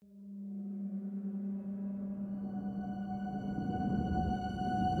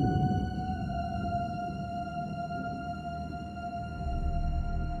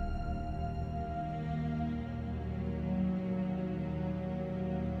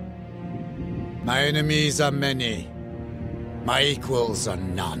My enemies are many. My equals are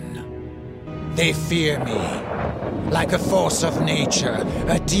none. They fear me, like a force of nature,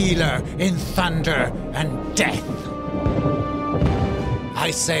 a dealer in thunder and death.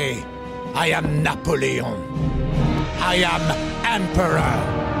 I say, I am Napoleon. I am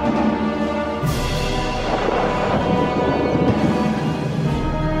Emperor.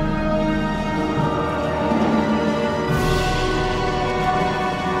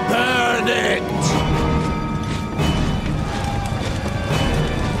 Burn it!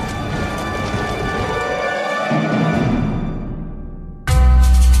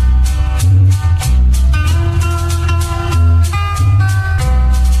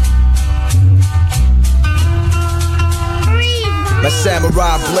 My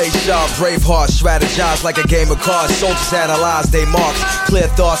samurai blade sharp, brave heart, strategize like a game of cards. Soldiers analyze they marks, clear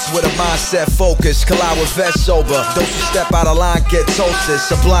thoughts with a mindset focus. Collide with vest sober, those who step out of line get toasted.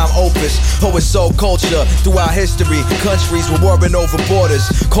 Sublime opus, poet soul culture. Throughout history, countries were warring over borders.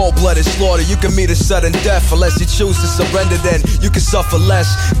 Cold-blooded slaughter, you can meet a sudden death. Unless you choose to surrender, then you can suffer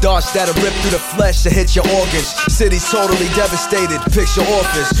less. Darts that'll rip through the flesh to hit your organs. Cities totally devastated, picture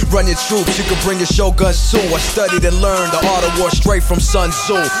orphans. Run your troops, you can bring your shoguns too. I studied and learned the art of war straight from Sun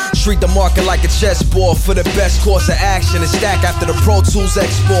Tzu. Treat the market like a chessboard for the best course of action and stack after the Pro Tools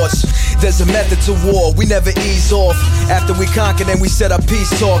exports. There's a method to war, we never ease off. After we conquer, then we set up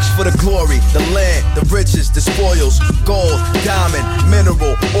peace talks for the glory, the land, the riches, the spoils, gold, diamond,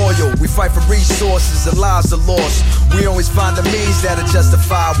 mineral, oil. We fight for resources and lives are lost. We always find the means that'll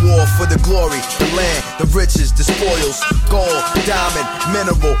justify war for the glory, the land, the riches, the spoils, gold, diamond,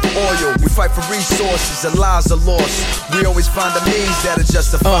 mineral, oil. We fight for resources and lives are lost. We always find the means that'll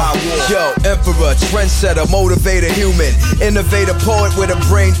justify war. Yo, emperor, trendsetter, motivator, human, innovator, poet with a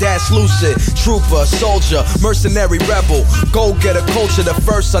brain that's lucid, trooper, soldier, mercenary, rebel, go-getter, culture, the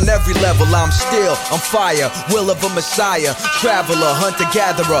first on every level. I'm still on fire, will of a messiah, traveler,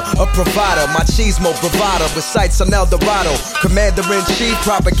 hunter-gatherer, a provider, machismo, bravado, recites on El Dorado, commander-in-chief,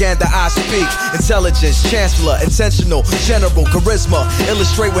 propaganda I speak, intelligence, chancellor, intentional, general, charisma,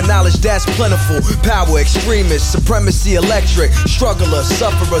 illustrate with knowledge that's plentiful, power, extremist, supremacy, electric, struggler,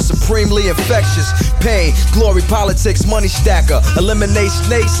 sufferer, supremely infectious, pain, glory, politics, money stacker, eliminate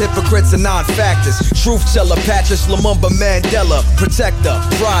snakes, hypocrites and non-factors, truth teller, Patrice Lumumba Mandela, protector,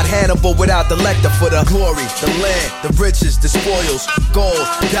 pride, Hannibal without the lector. For the glory, the land, the riches, the spoils, gold,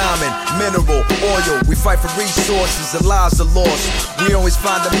 diamond, mineral, oil. We fight for resources and lives are lost. We always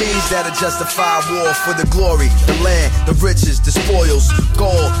find the means that'll justify war for the glory, the land, the riches, the spoils,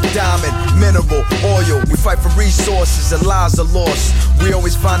 gold, diamond, mineral, oil. We fight for resources and lives are lost. We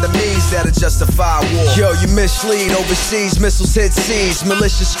always find the means that'll justify war. Yo, you mislead overseas, missiles hit seas,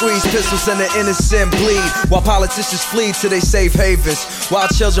 malicious squeeze pistols and the innocent bleed, while politicians flee to their safe havens, while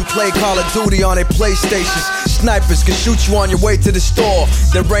children play Call of Duty on their PlayStations. Snipers can shoot you on your way to the store.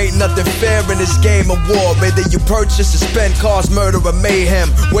 There ain't nothing fair in this game of war. Whether you purchase or spend, cause murder or mayhem,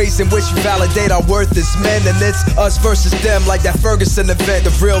 ways in which we validate our worth as men, and it's us versus them like that Ferguson event.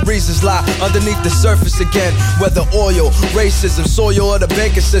 The real reasons lie underneath the surface again, whether oil, racism, soil, or the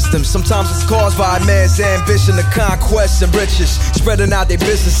banking system. Sometimes it's caused by a man's ambition to conquest and riches, spreading out their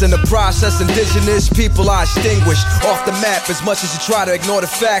business in the process. Indigenous people are extinguished off the map. As much as you try to ignore the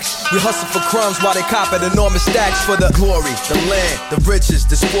facts, we hustle for crumbs while they cop at enormous stacks for the glory, the land, the riches,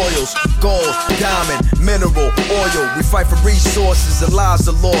 the spoils, gold, diamond, mineral, oil. We fight for resources and lives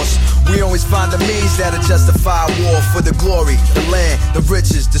are lost. We always find the means that'll justify war for the glory, the land, the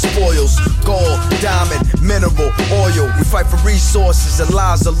riches, the spoils, gold, diamond, mineral, oil. We fight for resources and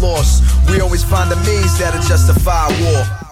lives are lost. We always find the means that'll justify war.